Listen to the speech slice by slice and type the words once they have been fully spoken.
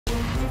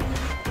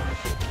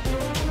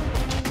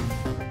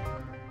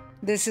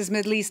This is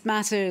Middle East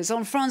Matters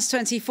on France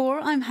 24.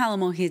 I'm Hala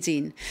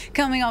Mohideen.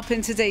 Coming up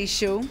in today's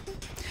show,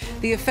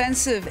 the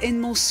offensive in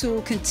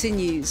Mosul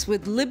continues,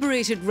 with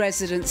liberated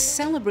residents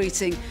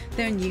celebrating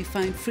their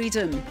newfound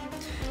freedom.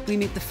 We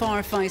meet the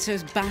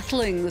firefighters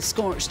battling the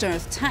scorched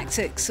earth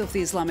tactics of the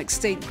Islamic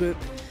State group.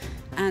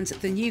 And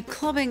the new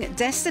clubbing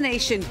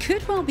destination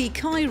could well be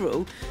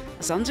Cairo,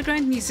 as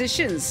underground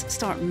musicians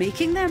start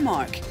making their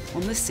mark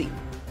on the scene.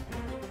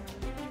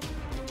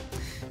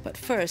 But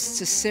first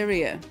to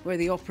Syria, where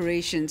the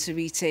operation to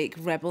retake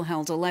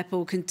rebel-held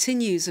Aleppo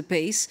continues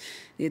apace.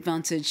 The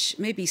advantage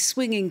may be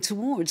swinging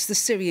towards the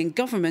Syrian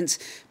government,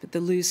 but the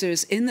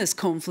losers in this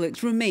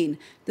conflict remain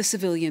the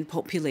civilian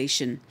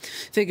population.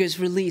 Figures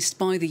released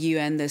by the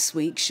UN this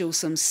week show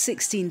some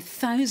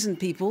 16,000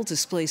 people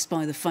displaced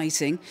by the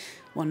fighting.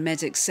 One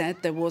medic said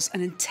there was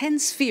an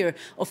intense fear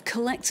of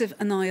collective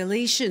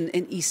annihilation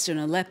in eastern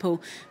Aleppo,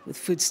 with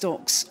food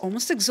stocks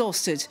almost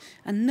exhausted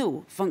and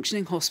no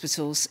functioning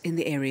hospitals in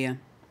the area.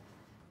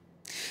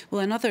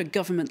 Well, another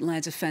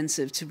government-led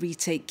offensive to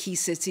retake key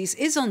cities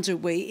is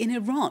underway in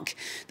Iraq.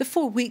 The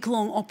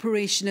 4-week-long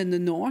operation in the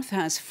north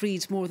has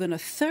freed more than a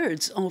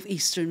third of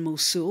eastern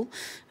Mosul,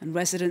 and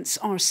residents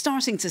are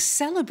starting to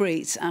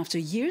celebrate after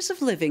years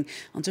of living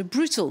under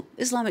brutal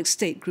Islamic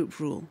State group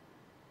rule.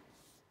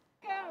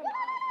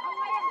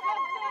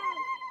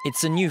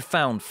 It's a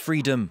newfound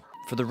freedom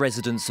for the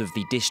residents of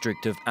the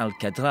district of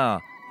Al-Qadra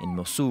in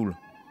Mosul.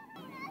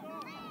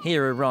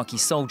 Here, Iraqi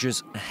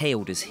soldiers are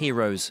hailed as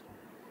heroes.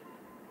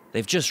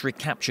 They've just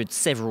recaptured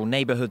several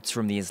neighbourhoods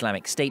from the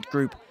Islamic State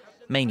group,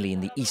 mainly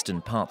in the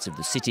eastern parts of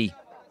the city.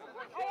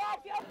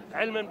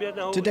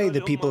 Today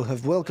the people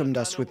have welcomed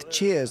us with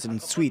cheers and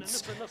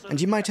sweets,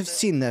 and you might have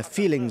seen their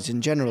feelings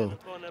in general.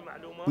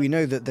 We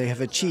know that they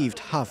have achieved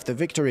half the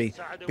victory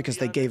because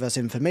they gave us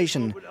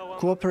information,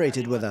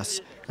 cooperated with us,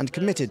 and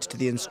committed to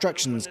the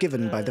instructions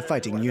given by the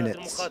fighting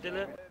units.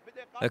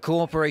 A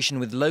cooperation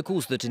with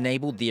locals that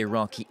enabled the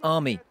Iraqi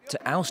army to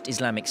oust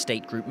Islamic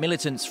State group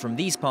militants from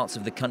these parts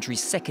of the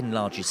country's second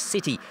largest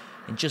city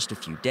in just a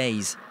few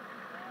days.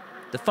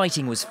 The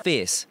fighting was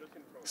fierce.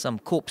 Some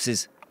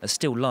corpses are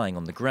still lying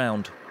on the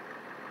ground.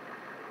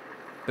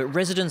 But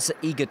residents are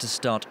eager to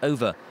start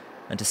over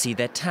and to see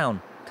their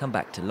town come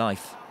back to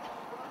life.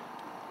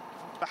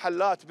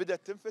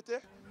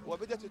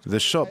 The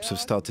shops have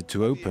started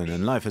to open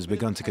and life has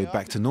begun to go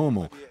back to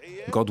normal.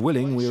 God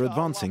willing, we are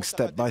advancing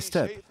step by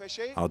step.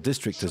 Our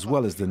district as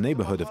well as the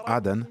neighborhood of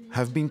Aden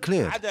have been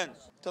cleared.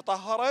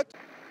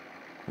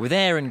 With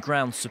air and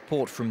ground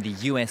support from the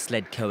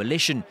US-led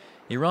coalition,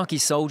 Iraqi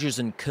soldiers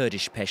and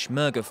Kurdish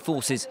Peshmerga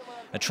forces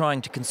are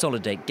trying to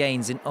consolidate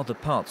gains in other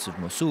parts of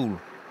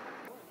Mosul.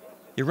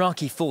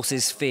 Iraqi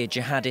forces fear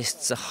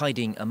jihadists are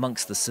hiding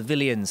amongst the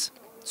civilians.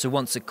 So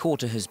once a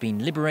quarter has been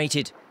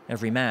liberated,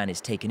 every man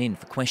is taken in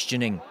for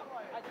questioning.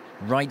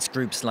 Rights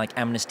groups like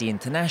Amnesty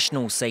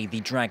International say the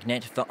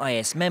dragnet for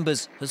IS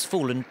members has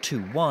fallen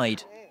too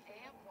wide.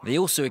 They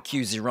also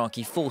accuse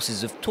Iraqi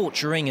forces of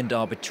torturing and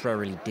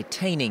arbitrarily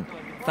detaining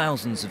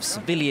thousands of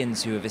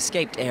civilians who have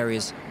escaped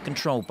areas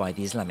controlled by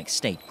the Islamic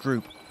State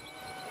group.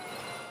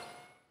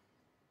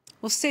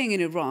 Well, staying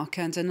in Iraq,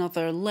 and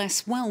another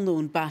less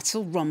well-known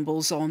battle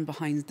rumbles on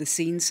behind the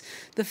scenes.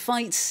 The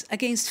fight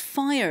against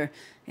fire.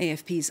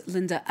 AFP's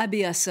Linda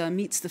Abiassa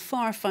meets the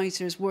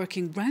firefighters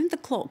working round the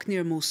clock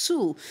near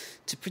Mosul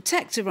to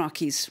protect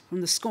Iraqis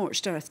from the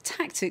scorched earth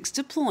tactics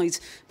deployed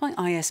by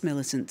IS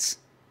militants.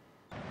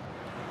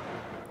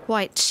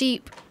 White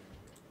sheep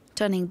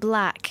turning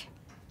black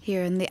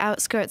here in the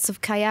outskirts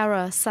of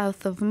Qayara,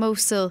 south of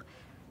Mosul.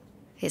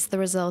 It's the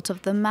result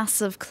of the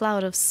massive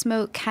cloud of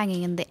smoke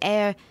hanging in the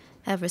air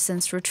ever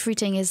since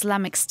retreating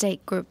Islamic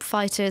State group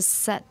fighters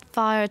set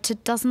fire to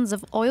dozens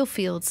of oil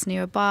fields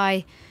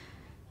nearby.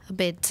 A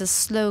bid to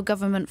slow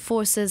government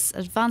forces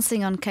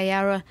advancing on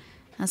Qayara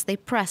as they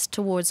press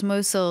towards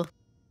Mosul.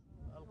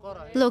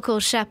 Local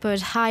shepherd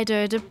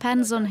Haider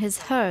depends on his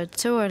herd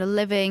to earn a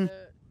living.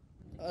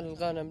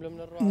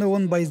 No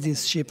one buys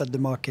these sheep at the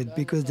market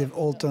because they've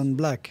all turned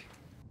black.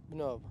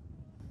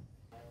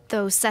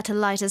 Though set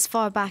alight as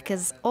far back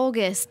as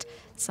August,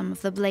 some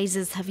of the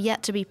blazes have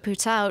yet to be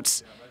put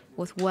out,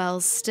 with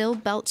wells still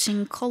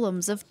belching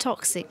columns of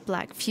toxic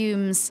black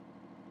fumes.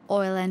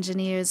 Oil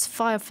engineers,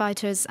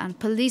 firefighters and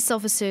police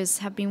officers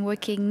have been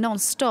working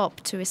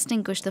non-stop to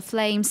extinguish the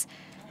flames,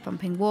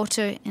 pumping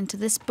water into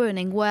this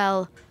burning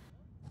well.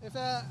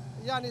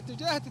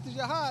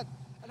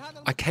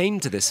 I came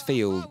to this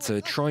field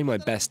to try my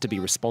best to be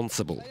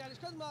responsible,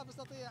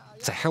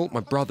 to help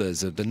my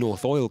brothers of the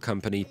North Oil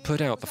Company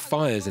put out the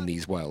fires in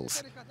these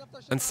wells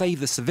and save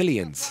the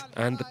civilians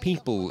and the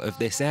people of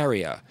this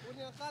area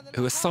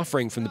who are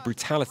suffering from the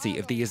brutality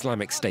of the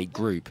Islamic State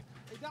group.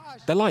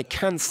 They're like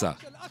cancer.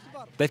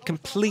 They've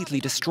completely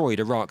destroyed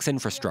Iraq's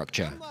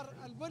infrastructure.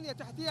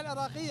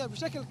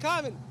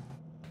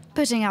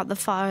 Putting out the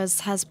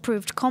fires has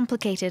proved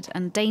complicated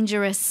and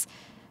dangerous.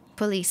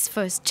 Police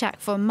first check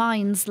for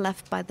mines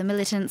left by the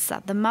militants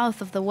at the mouth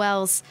of the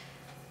wells.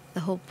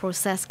 The whole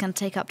process can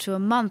take up to a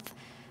month,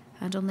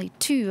 and only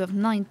 2 of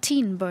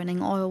 19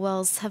 burning oil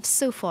wells have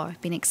so far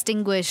been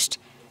extinguished.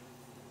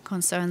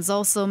 Concerns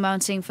also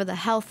mounting for the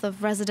health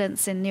of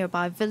residents in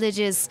nearby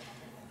villages,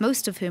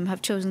 most of whom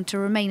have chosen to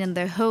remain in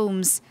their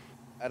homes.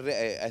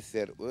 It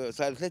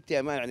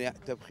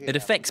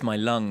affects my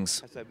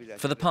lungs.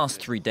 For the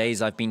past 3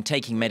 days, I've been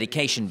taking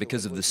medication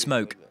because of the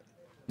smoke.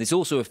 This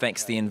also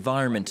affects the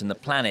environment and the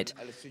planet.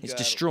 It's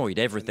destroyed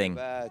everything.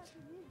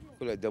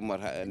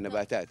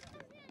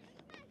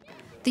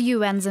 The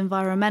UN's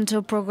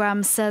environmental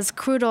programme says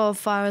crude oil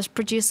fires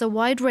produce a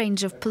wide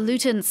range of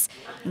pollutants,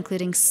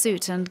 including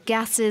soot and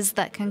gases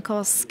that can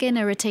cause skin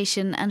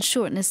irritation and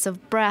shortness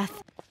of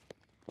breath,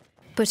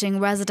 putting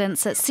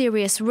residents at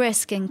serious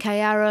risk in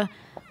Kayara,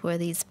 where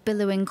these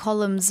billowing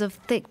columns of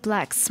thick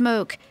black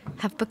smoke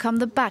have become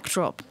the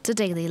backdrop to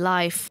daily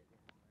life.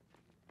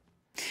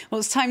 Well,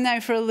 it's time now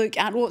for a look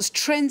at what's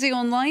trending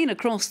online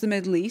across the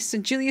Middle East.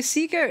 And Julia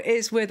Seeger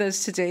is with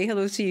us today.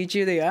 Hello to you,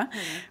 Julia.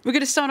 Hello. We're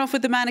going to start off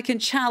with the Mannequin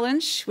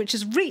Challenge, which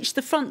has reached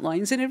the front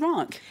lines in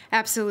Iraq.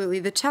 Absolutely.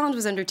 The challenge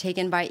was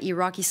undertaken by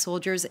Iraqi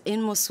soldiers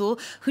in Mosul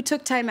who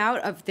took time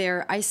out of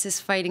their ISIS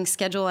fighting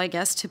schedule, I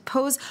guess, to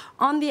pose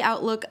on the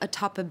outlook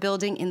atop a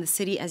building in the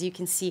city. As you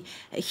can see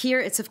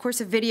here, it's, of course,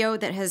 a video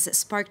that has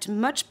sparked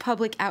much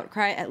public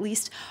outcry, at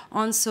least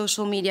on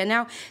social media.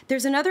 Now,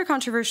 there's another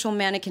controversial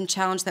mannequin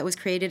challenge that was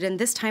created, and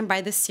this time by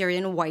the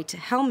Syrian White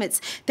Helmets.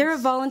 They're a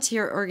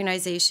volunteer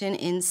organization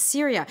in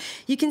Syria.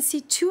 You can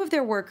see 2 of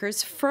their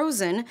workers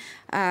frozen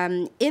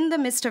in the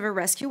midst of a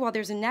rescue while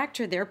there's an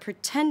actor there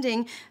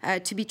pretending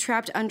to be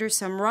trapped under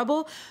some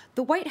rubble.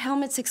 The White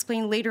Helmets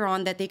explained later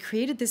on that they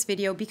created this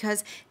video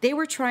because they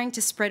were trying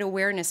to spread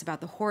awareness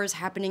about the horrors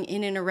happening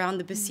in and around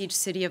the besieged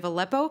city of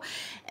Aleppo.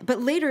 But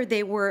later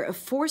they were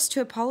forced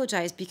to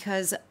apologize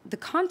because the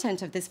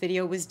content of this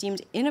video was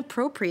deemed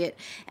inappropriate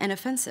and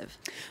offensive.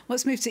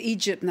 Let's move to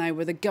Egypt now,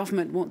 where the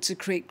government want to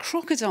create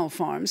crocodile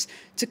farms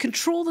to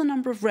control the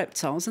number of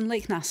reptiles in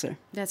Lake Nasser.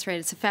 That's right.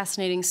 It's a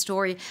fascinating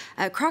story.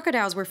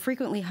 Crocodiles were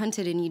frequently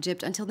hunted in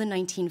Egypt until the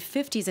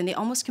 1950s, and they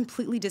almost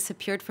completely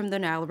disappeared from the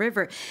Nile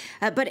River.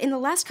 But in the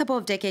last couple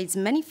of decades,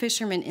 many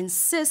fishermen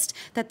insist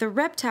that the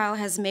reptile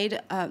has made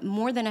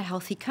more than a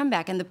healthy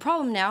comeback. And the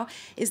problem now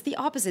is the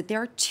opposite.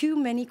 There are too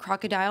many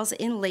crocodiles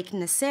in Lake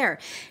Nasser.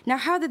 Now,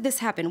 how did this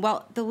happen?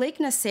 Well, the Lake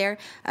Nasser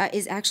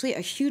is actually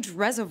a huge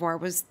reservoir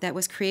that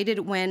was created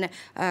when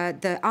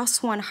the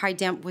Aswan High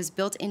Dam was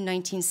built in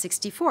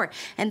 1964.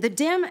 And the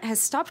dam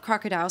has stopped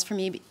crocodiles from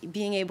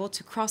being able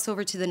to cross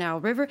over to the Nile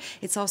River.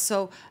 It's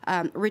also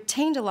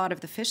retained a lot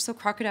of the fish, so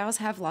crocodiles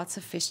have lots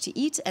of fish to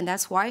eat, and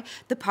that's why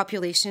the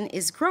population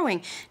is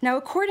growing. Now,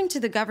 according to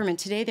the government,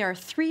 today there are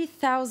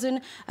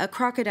 3,000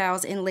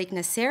 crocodiles in Lake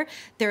Nasser.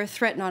 They're a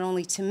threat not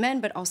only to men,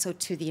 but also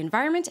to the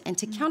environment. And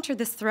to counter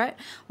this threat,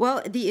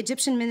 well, the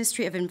Egyptian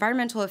Ministry of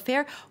Environmental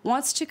Affairs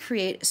wants to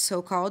create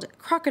so-called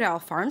crocodile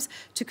farms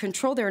to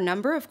control their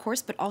number, of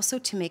course, but also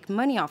to make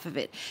money off of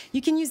it.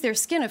 You can use their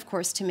skin, of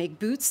course, to make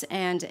boots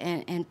and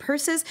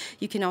purses.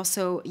 You can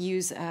also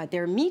use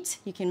their meat.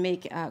 You can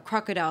make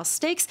crocodile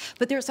steaks,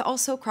 but there's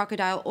also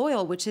crocodile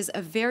oil, which is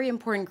a very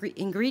important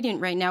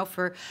ingredient right now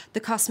for the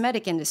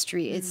cosmetic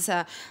industry. It's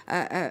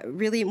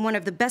really one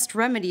of the best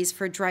remedies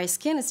for dry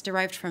skin. It's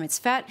derived from its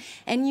fat,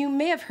 and you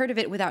may have heard of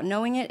it without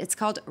knowing it. It's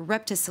called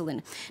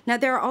repticillin. Now,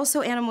 there are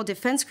also animal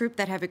defense groups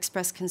that have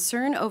expressed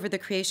concern over the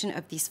creation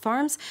of these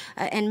farms,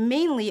 and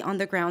mainly on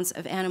the grounds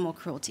of animal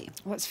cruelty.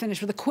 Let's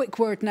finish with a quick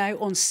word now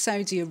on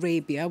Saudi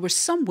Arabia, where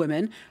some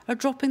women are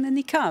dropping the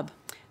niqab.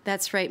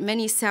 That's right.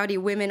 Many Saudi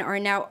women are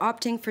now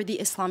opting for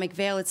the Islamic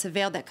veil. It's a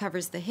veil that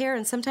covers the hair,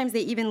 and sometimes they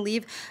even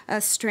leave a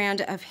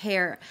strand of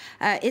hair.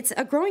 It's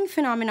a growing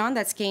phenomenon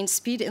that's gained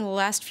speed in the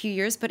last few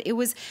years, but it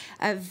was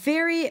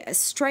very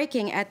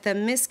striking at the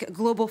MISC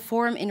Global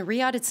Forum in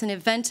Riyadh. It's an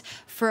event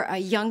for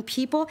young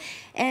people,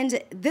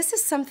 and this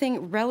is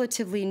something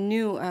relatively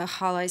new,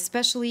 Hala,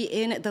 especially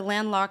in the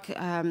landlocked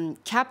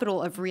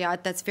capital of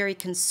Riyadh that's very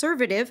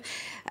conservative.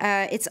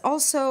 It's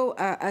also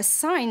a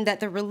sign that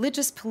the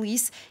religious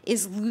police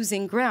is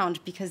losing ground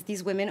because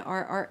these women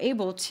are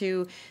able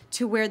to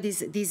wear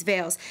these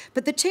veils.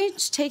 But the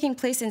change taking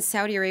place in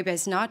Saudi Arabia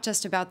is not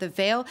just about the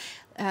veil.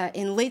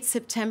 In late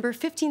September,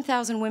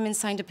 15,000 women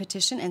signed a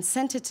petition and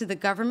sent it to the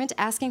government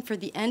asking for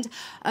the end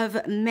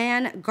of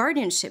man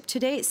guardianship.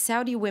 Today,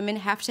 Saudi women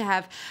have to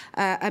have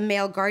a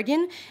male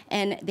guardian,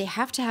 and they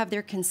have to have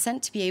their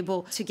consent to be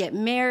able to get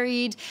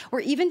married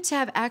or even to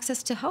have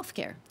access to health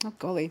care. Oh,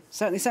 golly,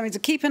 certainly something to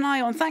keep an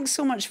eye on. Thanks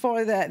so much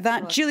for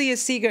that. Julia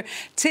Seeger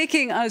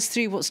taking us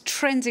through what's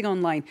trending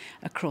online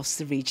across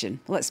the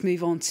region. Let's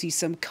move on to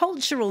some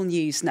cultural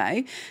news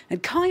now.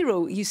 And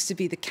Cairo used to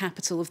be the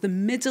capital of the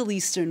Middle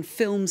Eastern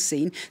film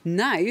scene.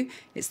 Now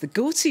it's the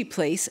go-to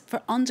place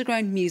for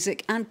underground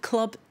music and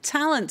club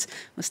talent.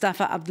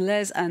 Mustafa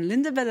Abdelez and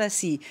Linda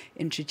Belassi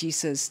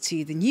introduce us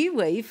to the new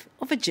wave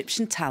of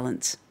Egyptian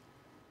talent.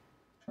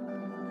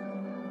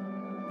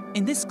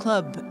 In this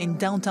club in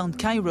downtown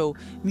Cairo,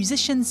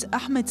 musicians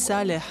Ahmed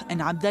Saleh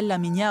and Abdallah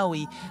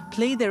Minyawi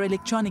play their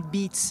electronic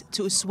beats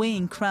to a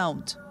swaying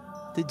crowd.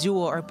 The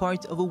duo are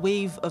part of a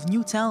wave of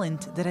new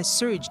talent that has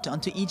surged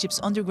onto Egypt's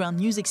underground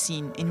music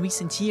scene in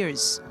recent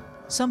years,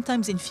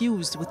 sometimes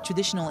infused with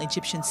traditional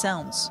Egyptian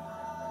sounds.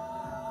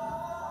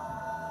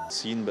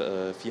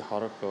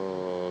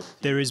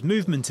 There is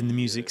movement in the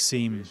music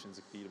scene.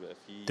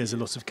 There's a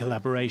lot of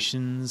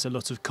collaborations, a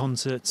lot of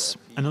concerts,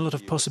 and a lot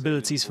of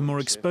possibilities for more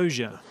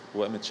exposure.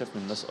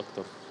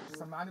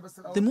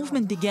 The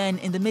movement began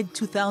in the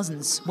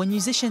mid-2000s when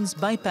musicians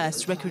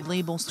bypassed record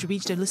labels to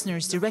reach their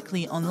listeners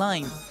directly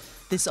online.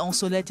 This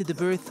also led to the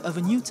birth of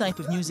a new type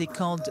of music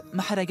called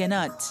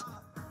Mahraganat.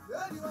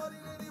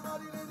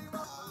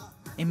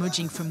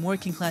 Emerging from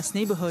working-class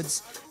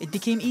neighborhoods, it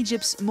became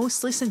Egypt's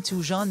most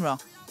listened-to genre.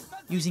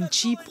 Using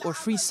cheap or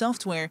free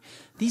software,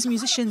 these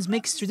musicians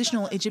mix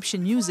traditional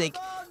Egyptian music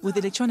with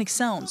electronic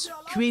sounds,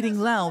 creating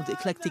loud,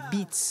 eclectic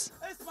beats.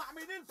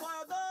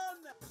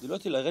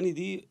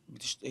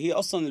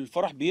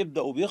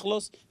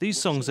 These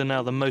songs are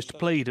now the most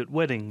played at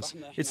weddings.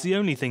 It's the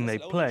only thing they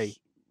play.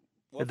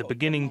 At the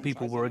beginning,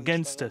 people were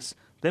against us.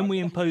 Then we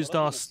imposed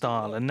our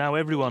style, and now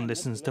everyone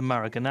listens to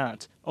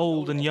Mahraganat,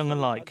 old and young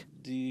alike.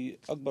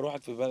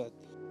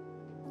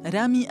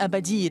 Rami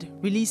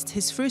Abadir released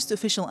his first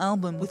official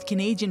album with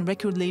Canadian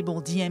record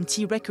label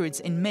DMT Records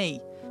in May,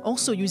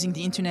 also using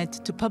the internet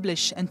to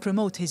publish and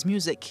promote his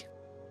music.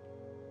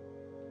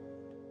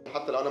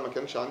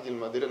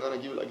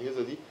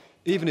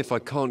 Even if I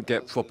can't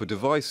get proper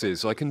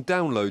devices, I can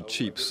download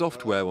cheap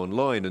software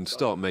online and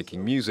start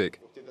making music.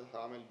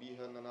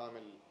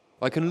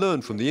 I can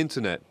learn from the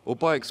internet or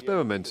by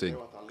experimenting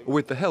or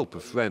with the help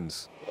of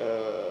friends.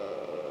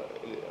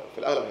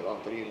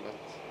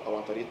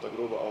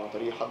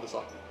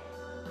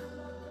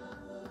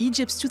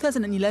 Egypt's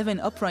 2011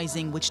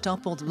 uprising, which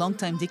toppled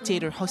longtime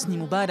dictator Hosni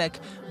Mubarak,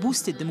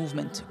 boosted the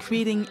movement,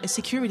 creating a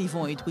security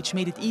void which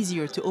made it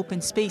easier to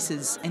open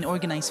spaces and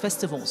organize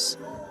festivals.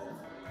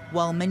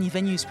 While many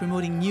venues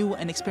promoting new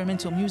and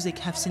experimental music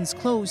have since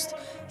closed,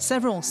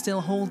 several still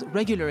hold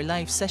regular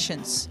live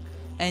sessions.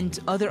 And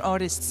other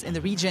artists in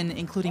the region,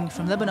 including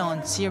from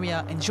Lebanon,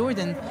 Syria, and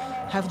Jordan,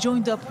 have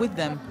joined up with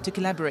them to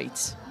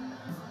collaborate.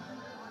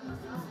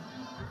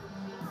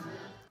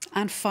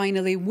 And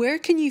finally, where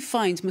can you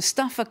find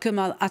Mustafa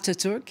Kemal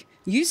Ataturk,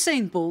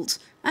 Usain Bolt,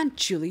 and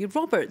Julia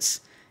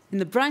Roberts? In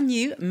the brand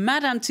new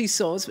Madame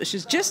Tussauds, which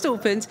has just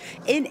opened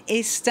in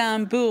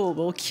Istanbul.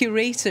 Well,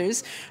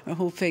 curators are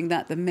hoping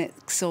that the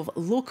mix of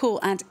local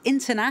and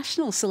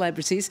international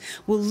celebrities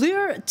will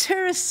lure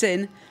tourists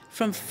in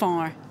from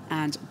far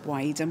and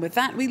wide. And with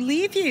that, we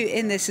leave you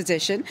in this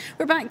edition.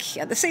 We're back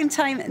at the same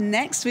time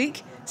next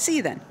week. See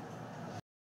you then.